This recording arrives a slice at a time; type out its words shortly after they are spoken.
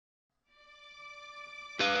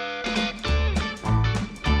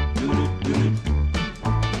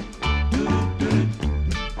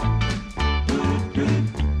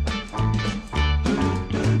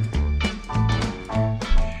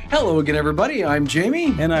Hello again, everybody. I'm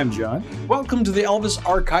Jamie. And I'm John. Welcome to the Elvis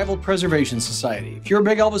Archival Preservation Society. If you're a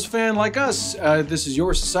big Elvis fan like us, this is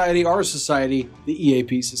your society, our society, the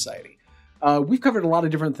EAP Society. We've covered a lot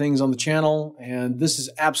of different things on the channel, and this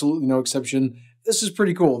is absolutely no exception. This is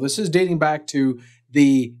pretty cool. This is dating back to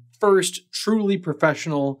the first truly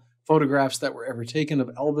professional photographs that were ever taken of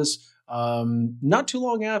Elvis, not too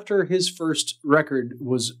long after his first record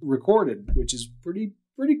was recorded, which is pretty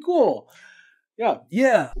cool.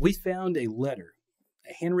 Yeah, we found a letter,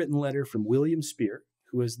 a handwritten letter from William Speer,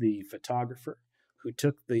 who was the photographer who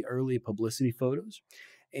took the early publicity photos.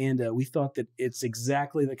 And we thought that it's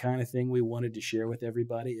exactly the kind of thing we wanted to share with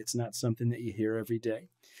everybody. It's not something that you hear every day.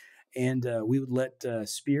 And we would let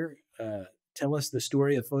Speer tell us the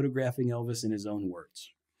story of photographing Elvis in his own words.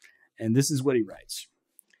 And this is what he writes.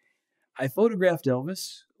 I photographed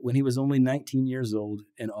Elvis when he was only 19 years old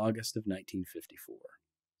in August of 1954.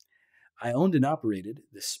 I owned and operated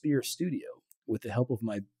the Speer Studio with the help of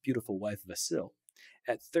my beautiful wife, Vasil,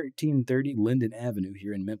 at 1330 Linden Avenue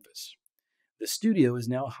here in Memphis. The studio is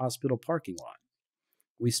now a hospital parking lot.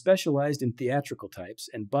 We specialized in theatrical types,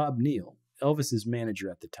 and Bob Neal, Elvis's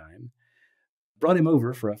manager at the time, brought him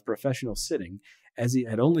over for a professional sitting, as he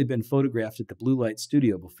had only been photographed at the Blue Light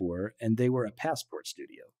Studio before, and they were a passport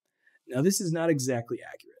studio. Now, this is not exactly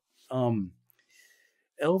accurate.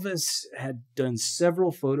 Elvis had done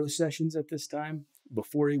several photo sessions at this time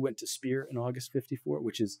before he went to Speer in August 54,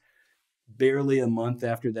 which is barely a month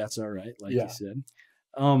after That's All Right, like you said.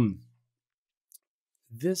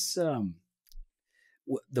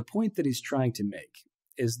 The point that he's trying to make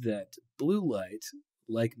is that Blue Light,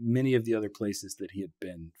 like many of the other places that he had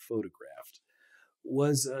been photographed,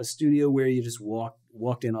 was a studio where you just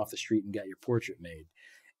walked in off the street and got your portrait made.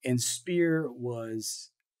 And Speer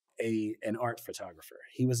was an art photographer.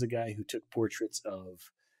 He was a guy who took portraits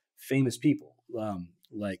of famous people,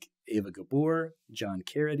 like Ava Gabor, John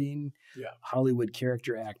Carradine, Hollywood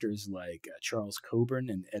character actors like Charles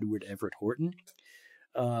Coburn and Edward Everett Horton.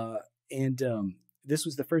 This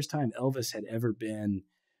was the first time Elvis had ever been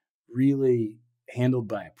really handled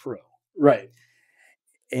by a pro. Right.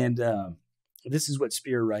 And this is what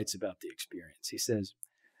Speer writes about the experience. He says,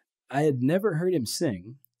 I had never heard him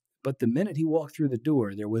sing, but the minute he walked through the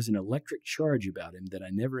door, there was an electric charge about him that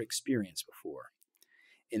I never experienced before.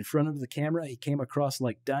 In front of the camera, he came across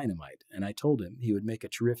like dynamite, and I told him he would make a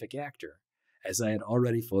terrific actor, as I had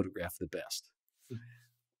already photographed the best.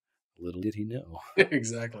 Little did he know.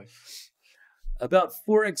 Exactly. About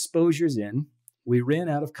 4 exposures in, we ran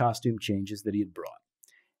out of costume changes that he had brought.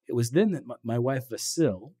 It was then that my wife,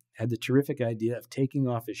 Vasil, had the terrific idea of taking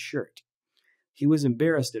off his shirt. He was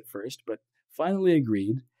embarrassed at first, but finally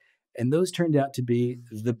agreed, and those turned out to be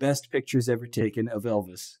the best pictures ever taken of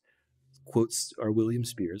Elvis, quotes are William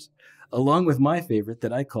Speer's, along with my favorite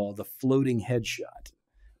that I call the floating headshot.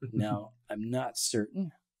 Now, I'm not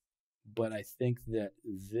certain, but I think that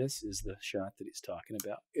this is the shot that he's talking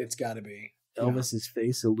about. It's got to be. Elvis's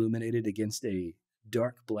face illuminated against a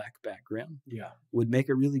dark black background. Yeah. Would make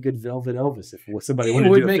a really good Velvet Elvis if somebody wanted to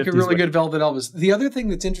do It would make a really good Velvet Elvis. The other thing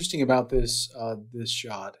that's interesting about this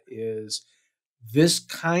shot is this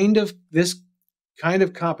kind of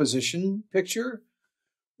composition picture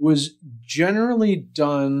was generally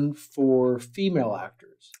done for female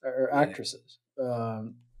actors or actresses.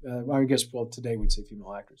 I guess, today we'd say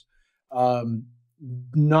female actors.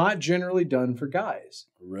 Not generally done for guys.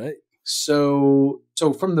 Right. So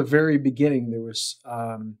from the very beginning, there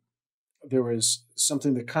was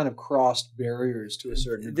something that kind of crossed barriers to a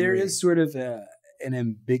certain degree. There is sort of an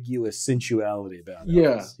ambiguous sensuality about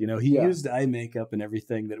Elvis. You know, he used eye makeup and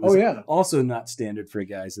everything that was also not standard for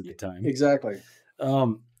guys at the time. Exactly.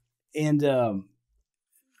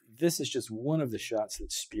 This is just one of the shots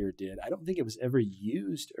that Speer did. I don't think it was ever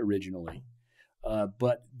used originally,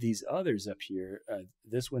 but these others up here,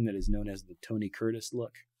 this one that is known as the Tony Curtis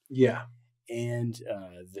look. Yeah. And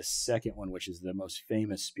the second one, which is the most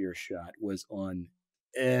famous Speer shot, was on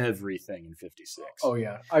everything in 56. Oh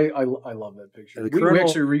yeah, I love that picture. We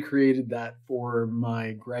actually recreated that for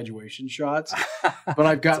my graduation shots, but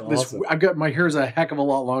I've got this. Awesome. I've got my hair's a heck of a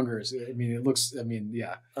lot longer. I mean, it looks. I mean,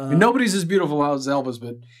 yeah. Nobody's as beautiful as Elvis,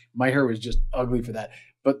 but my hair was just ugly for that.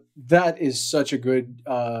 But that is such a good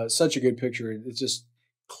picture. It's just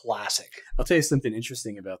classic. I'll tell you something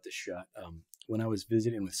interesting about this shot. When I was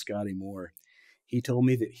visiting with Scotty Moore, he told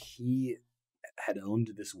me that he had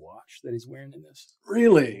owned this watch that he's wearing in this.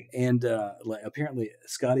 Really? And apparently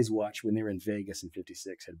Scotty's watch when they were in Vegas in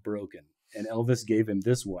 56 had broken. And Elvis gave him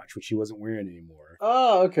this watch, which he wasn't wearing anymore.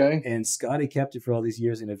 Oh, okay. And Scotty kept it for all these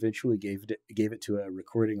years and eventually gave it to a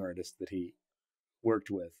recording artist that he worked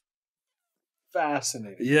with.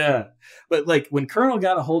 fascinating. Yeah. But like when Colonel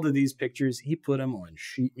got a hold of these pictures, he put them on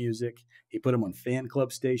sheet music. He put them on fan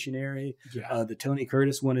club stationery. Yeah. The Tony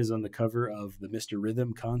Curtis one is on the cover of the Mr.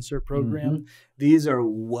 Rhythm concert program. Mm-hmm. These are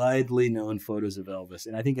widely known photos of Elvis.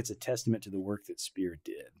 And I think it's a testament to the work that Speer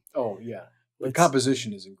did. Oh, yeah. The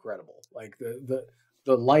composition is incredible. Like the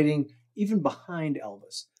lighting, even behind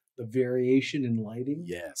Elvis, the variation in lighting.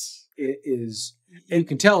 Yes. It is, you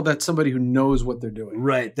can tell that's somebody who knows what they're doing.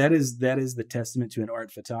 Right. That is the testament to an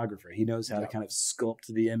art photographer. He knows how to kind of sculpt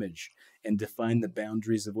the image and define the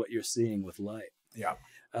boundaries of what you're seeing with light. Yeah.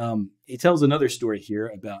 He tells another story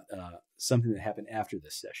here about something that happened after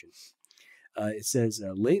this session. It says,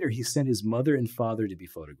 later he sent his mother and father to be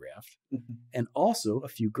photographed and also a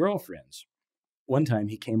few girlfriends. One time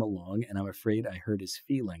he came along, and I'm afraid I hurt his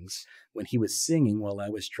feelings when he was singing while I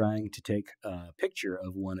was trying to take a picture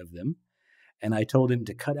of one of them. And I told him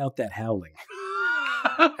to cut out that howling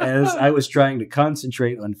as I was trying to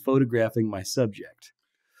concentrate on photographing my subject.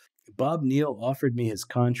 Bob Neal offered me his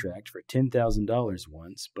contract for $10,000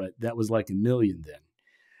 once, but that was like $1 million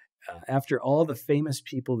then. After all the famous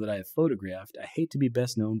people that I have photographed, I hate to be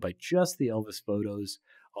best known by just the Elvis photos,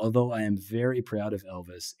 although I am very proud of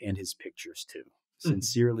Elvis and his pictures too.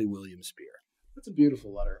 Sincerely, William Speer. That's a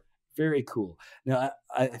beautiful letter. Very cool. Now,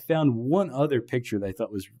 I found one other picture that I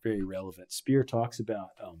thought was very relevant. Speer talks about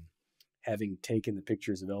having taken the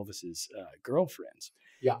pictures of Elvis's girlfriends.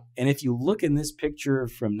 Yeah. And if you look in this picture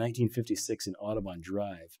from 1956 in Audubon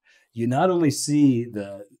Drive, you not only see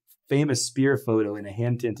the famous Speer photo in a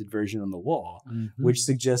hand-tinted version on the wall, which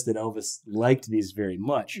suggests that Elvis liked these very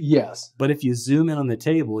much. Yes. But if you zoom in on the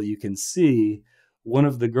table, you can see one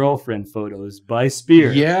of the girlfriend photos by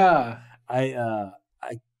Speer. Yeah. I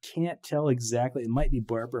can't tell exactly. It might be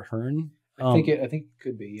Barbara Hearn. I think it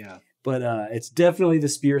could be, yeah. But it's definitely the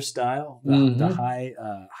Speer style, the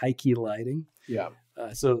high key lighting. Yeah.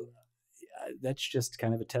 So that's just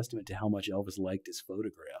kind of a testament to how much Elvis liked his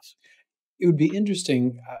photographs. It would be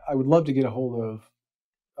interesting. I would love to get a hold of,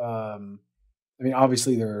 I mean,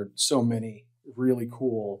 obviously there are so many really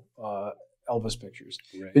cool Elvis pictures.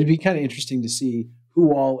 Right. It'd be kind of interesting to see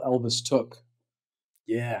who all Elvis took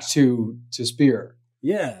to Speer.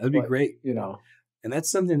 Yeah, that'd be great. You know. And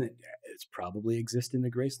that's something that it's probably exists in the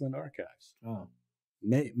Graceland archives. Oh.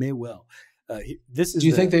 May well. This is. Do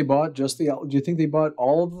you think they bought Do you think they bought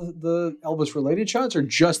all of the Elvis related shots or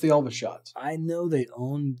just the Elvis shots? I know they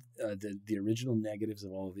owned the original negatives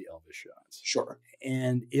of all of the Elvis shots. Sure.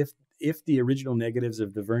 And if the original negatives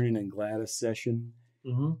of the Vernon and Gladys session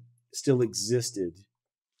still existed,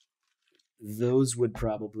 those would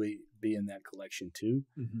probably be in that collection too.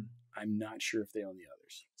 I'm not sure if they own the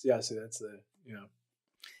others. Yeah, so that's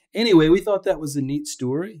Anyway, we thought that was a neat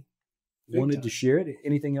story. Wanted to share it.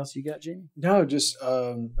 Anything else you got, Jamie? No, just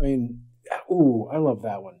I mean, I love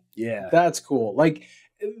that one. Yeah. That's cool. Like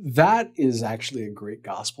that is actually a great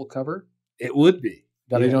gospel cover. It would be.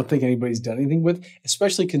 That I don't think anybody's done anything with,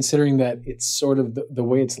 especially considering that it's sort of the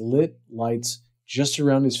way it's lit, lights just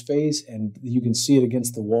around his face, and you can see it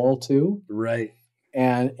against the wall too. Right.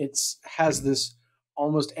 And has this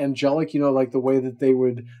almost angelic, like the way they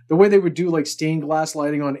would do like stained glass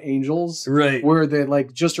lighting on angels, right? Where they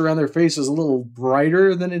like just around their face is a little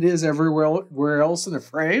brighter than it is everywhere else in the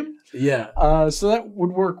frame. Yeah. So that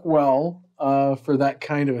would work well for that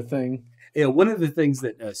kind of a thing. Yeah. One of the things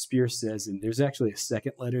that Speer says, and there's actually a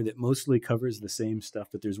second letter that mostly covers the same stuff,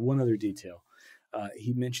 but there's one other detail.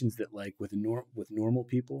 He mentions that like with normal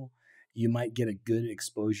people, you might get a good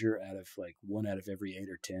exposure out of like 1 out of every 8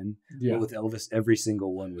 or 10. Yeah. But with Elvis, every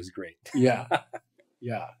single one was great. Yeah.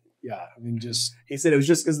 Yeah. I mean, he said it was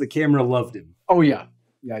just because the camera loved him. Oh yeah.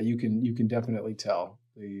 Yeah. You can definitely tell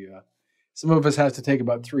some of us have to take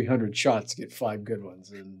about 300 shots to get 5 good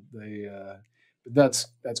ones. And but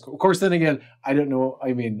that's cool. Of course, then again, I don't know.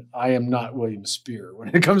 I mean, I am not William Speer when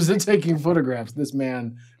it comes to taking photographs. This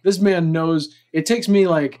man knows. It takes me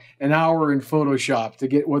like an hour in Photoshop to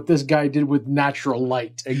get what this guy did with natural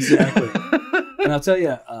light. Exactly. And I'll tell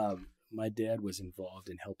you, my dad was involved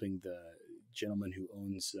in helping the gentleman who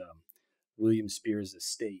owns William Speer's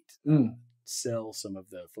estate sell some of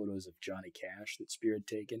the photos of Johnny Cash that Speer had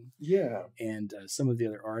taken. Yeah. And some of the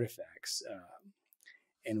other artifacts.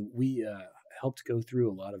 And we helped go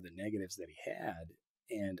through a lot of the negatives that he had.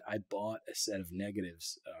 And I bought a set of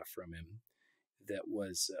negatives from him that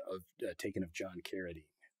was taken of John Carradine,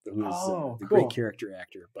 who was the great character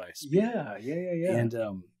actor by Speer. Yeah. And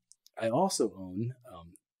I also own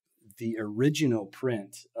the original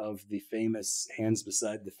print of the famous Hands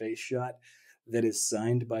Beside the Face shot that is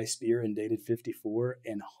signed by Speer and dated 54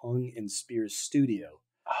 and hung in Speer's studio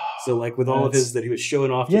So like with all of his that he was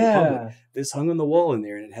showing off to the public, this hung on the wall in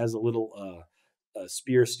there, and it has a little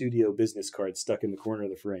Spear Studio business card stuck in the corner of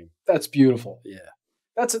the frame. That's beautiful. Yeah.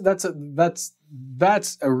 That's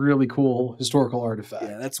a really cool historical artifact.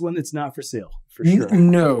 Yeah, that's one that's not for sale, for sure.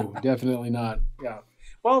 No, definitely not. Yeah.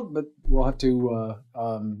 Well, but we'll have to.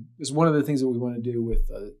 Is one of the things that we want to do with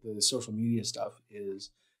the social media stuff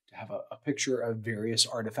is to have a picture of various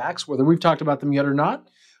artifacts, whether we've talked about them yet or not,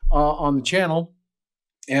 on the channel,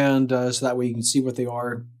 and so that way you can see what they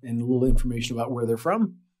are and a little information about where they're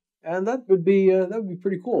from. And that would be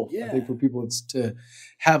pretty cool. Yeah. I think for people to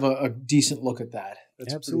have a decent look at that.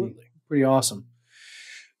 That's absolutely pretty awesome.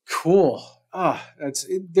 Cool.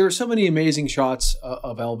 There are so many amazing shots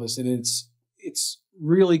of Elvis, and it's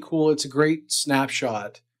really cool. It's a great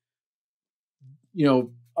snapshot. You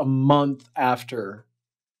know, a month after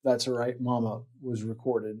That's All Right, Mama was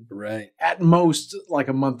recorded. Right. At most, like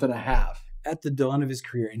a month and a half. At the dawn of his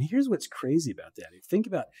career. And here's what's crazy about that. Think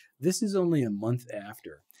about this is only a month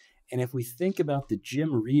after. And if we think about the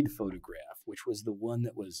Jim Reed photograph, which was the one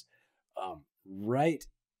that was right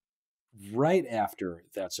after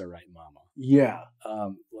That's All Right, Mama. Yeah.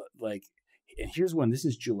 And here's one. This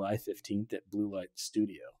is July 15th at Blue Light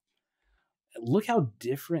Studio. Look how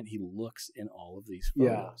different he looks in all of these photos.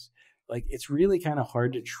 Yeah. Like, it's really kind of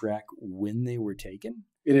hard to track when they were taken.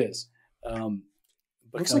 It is.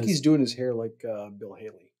 Looks like he's doing his hair like Bill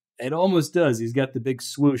Haley. It almost does. He's got the big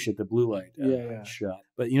swoosh at the blue light shot.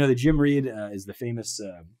 But, you know, the Jim Reed is the famous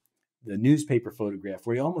the newspaper photograph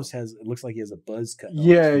where he almost has, it looks like he has a buzz cut.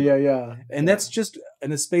 Yeah. And that's just in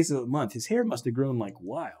the space of a month. His hair must have grown like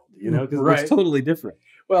wild, you know, because Right. it's totally different.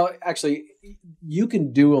 Well, actually, you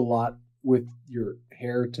can do a lot with your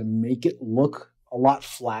hair to make it look a lot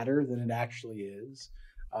flatter than it actually is.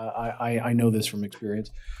 I know this from experience.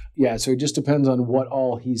 Yeah, so it just depends on what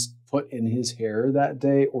all he's put in his hair that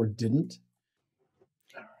day or didn't.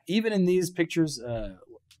 Even in these pictures,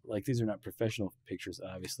 like these are not professional pictures,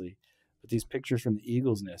 obviously, but these pictures from the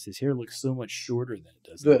Eagle's Nest, his hair looks so much shorter than it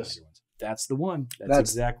does in the other ones. That's the one. That's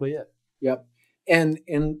exactly it. Yep. And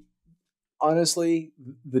honestly,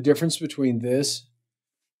 the difference between this,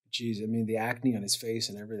 geez, I mean, the acne on his face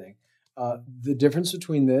and everything, the difference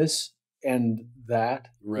between this and that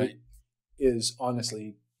is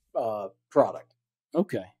honestly product.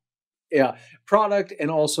 Okay. Yeah, product,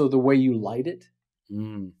 and also the way you light it.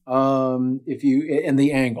 If you and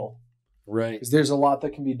the angle, right? Because there's a lot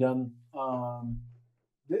that can be done.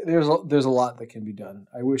 There's a lot that can be done.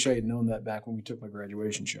 I wish I had known that back when we took my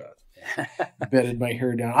graduation shot. Bedded my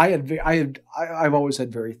hair down. I've always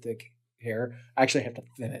had very thick hair. I actually have to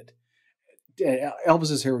thin it.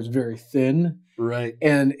 Elvis's hair was very thin, right?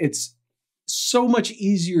 And it's so much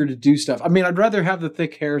easier to do stuff. I mean, I'd rather have the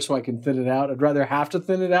thick hair so I can thin it out. I'd rather have to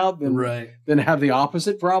thin it out than have the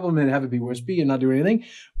opposite problem and have it be wispy and not do anything.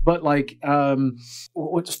 But like,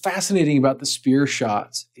 what's fascinating about the Spear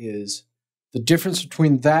shots is the difference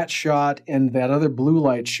between that shot and that other blue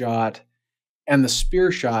light shot and the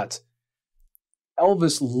Spear shots.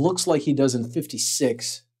 Elvis looks like he does in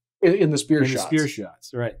 56 in the Spear shots. The Spear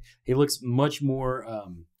shots, right. He looks much more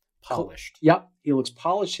polished. Yep. He looks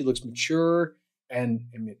polished. He looks mature, and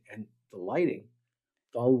the lighting.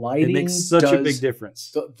 It makes such a big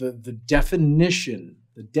difference. The definition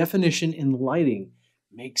in the lighting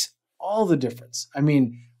makes all the difference. I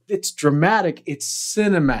mean, it's dramatic. It's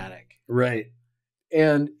cinematic. Right.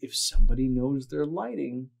 And if somebody knows their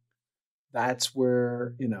lighting, that's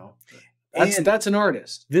where, you know, that's an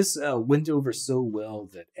artist. This went over so well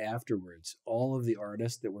that afterwards, all of the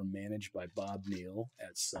artists that were managed by Bob Neal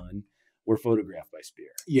at Sun were photographed by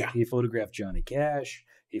Spear. Yeah. He photographed Johnny Cash.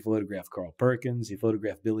 He photographed Carl Perkins. He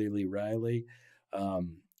photographed Billy Lee Riley,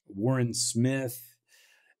 Warren Smith,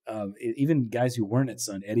 even guys who weren't at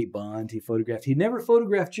Sun, Eddie Bond, he photographed. He never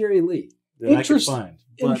photographed Jerry Lee that I could find.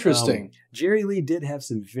 But, interesting. Jerry Lee did have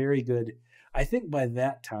some very good, I think by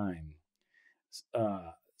that time,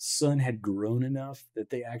 Sun had grown enough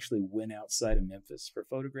that they actually went outside of Memphis for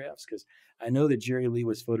photographs, because I know that Jerry Lee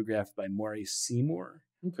was photographed by Maurice Seymour,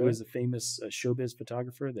 who was a famous showbiz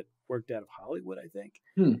photographer that worked out of Hollywood, I think.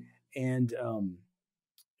 And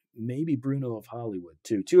maybe Bruno of Hollywood,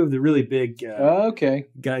 too. Two of the really big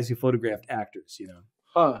guys who photographed actors, you know.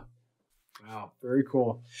 Huh. Wow. Very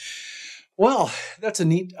cool. Well, that's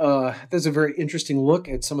a very interesting look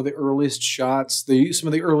at some of the earliest shots, some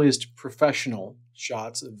of the earliest professional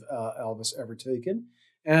shots of Elvis ever taken.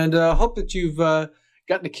 And hope that you've gotten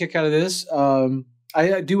a kick out of this.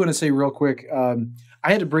 I do want to say real quick,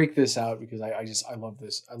 I had to break this out because I love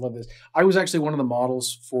this. I love this. I was actually one of the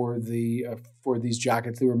models for these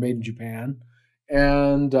jackets. They were made in Japan.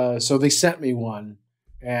 And so they sent me one.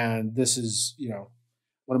 And this is,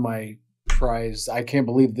 one of my prized. I can't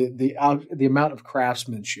believe the amount of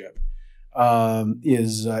craftsmanship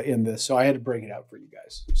is in this. So I had to break it out for you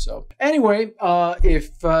guys. So anyway,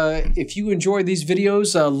 if you enjoy these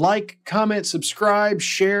videos, like, comment, subscribe,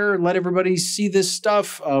 share, let everybody see this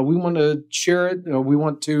stuff. We want to share it. We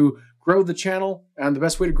want to grow the channel, and the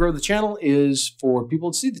best way to grow the channel is for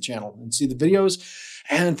people to see the channel and see the videos,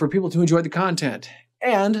 and for people to enjoy the content,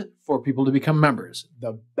 and for people to become members.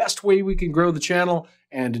 The best way we can grow the channel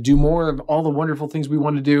and to do more of all the wonderful things we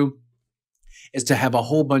want to do is to have a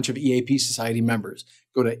whole bunch of EAP Society members.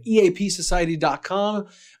 Go to EAPsociety.com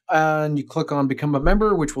and you click on Become a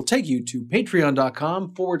Member, which will take you to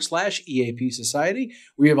patreon.com/EAP Society.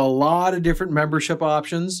 We have a lot of different membership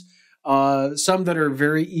options. Some that are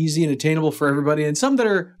very easy and attainable for everybody, and some that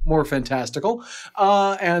are more fantastical.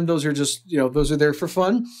 And those are just, those are there for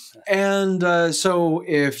fun. And so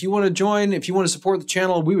if you want to join, if you want to support the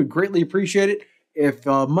channel, we would greatly appreciate it. If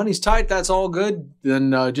money's tight, that's all good.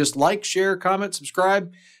 Then just like, share, comment,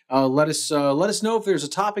 subscribe. Let us know if there's a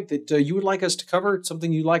topic that you would like us to cover,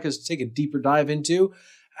 something you'd like us to take a deeper dive into.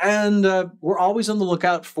 And we're always on the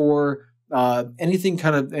lookout for anything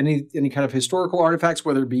any kind of historical artifacts,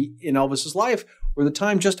 whether it be in Elvis's life or the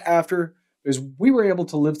time just after, because we were able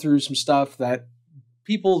to live through some stuff that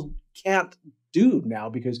people can't do now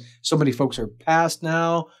because so many folks are passed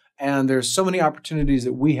now, and there's so many opportunities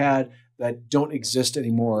that we had that don't exist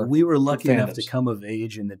anymore. We were lucky enough to come of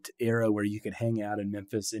age in the era where you could hang out in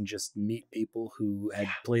Memphis and just meet people who had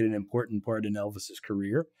played an important part in Elvis's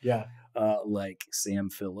career. Yeah. Like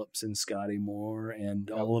Sam Phillips and Scotty Moore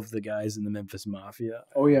and all of the guys in the Memphis Mafia.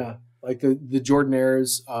 Oh, yeah. Like the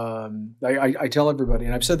Jordanaires. I tell everybody,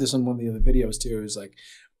 and I've said this on one of the other videos too, is like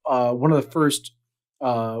one of the first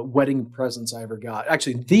wedding presents I ever got.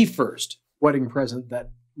 Actually, the first wedding present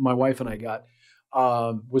that my wife and I got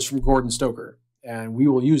was from Gordon Stoker, and we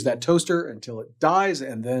will use that toaster until it dies,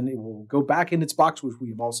 and then it will go back in its box, which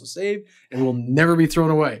we've also saved, and will never be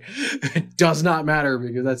thrown away. It does not matter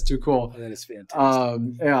because that's too cool. Oh, that is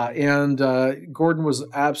fantastic. Yeah, and Gordon was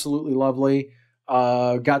absolutely lovely.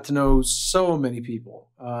 Got to know so many people.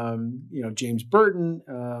 James Burton,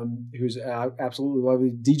 who's absolutely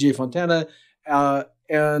lovely. DJ Fontana,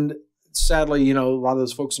 and sadly, a lot of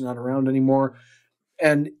those folks are not around anymore.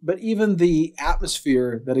 But even the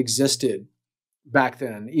atmosphere that existed back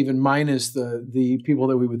then, even minus the people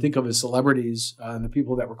that we would think of as celebrities and the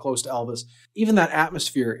people that were close to Elvis, even that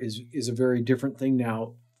atmosphere is a very different thing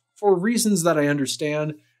now, for reasons that I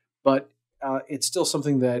understand. But it's still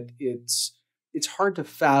something that it's hard to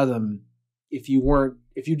fathom if you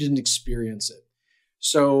didn't experience it.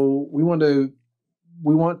 So we want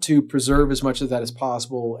to preserve as much of that as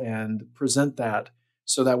possible and present that,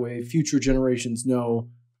 so that way future generations know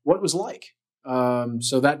what it was like.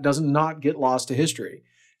 So that does not get lost to history.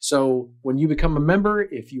 So when you become a member,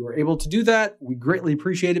 if you are able to do that, we greatly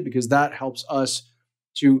appreciate it, because that helps us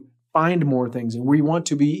to find more things. And we want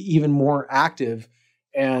to be even more active.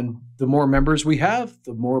 And the more members we have,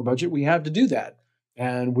 the more budget we have to do that.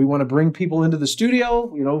 And we want to bring people into the studio,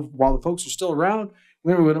 while the folks are still around.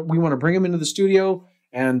 We want to bring them into the studio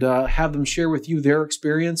and have them share with you their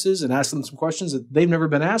experiences and ask them some questions that they've never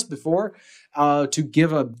been asked before, to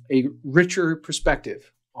give a richer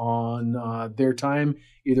perspective on their time,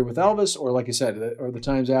 either with Elvis or, like I said, or the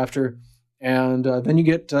times after. And then you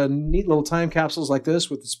get neat little time capsules like this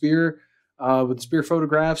with the Speer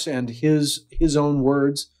photographs and his own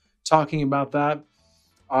words talking about that.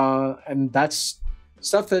 And that's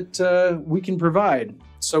stuff that we can provide.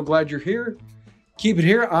 So glad you're here. Keep it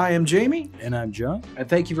here. I am Jamie. And I'm John. And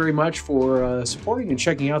thank you very much for supporting and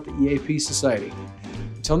checking out the EAP Society.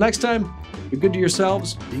 Until next time, be good to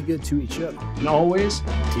yourselves. Be good to each other. And always,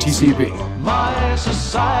 TCP. My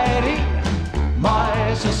society,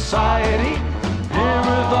 here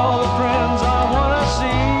with all the friends I want to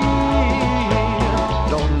see.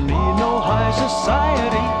 Don't need no high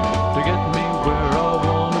society to get me where I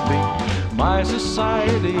want to be. My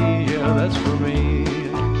society, yeah, that's for me.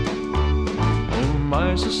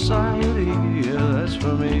 My society, yeah, that's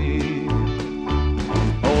for me.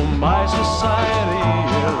 Oh, my society,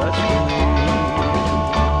 yeah, that's for me.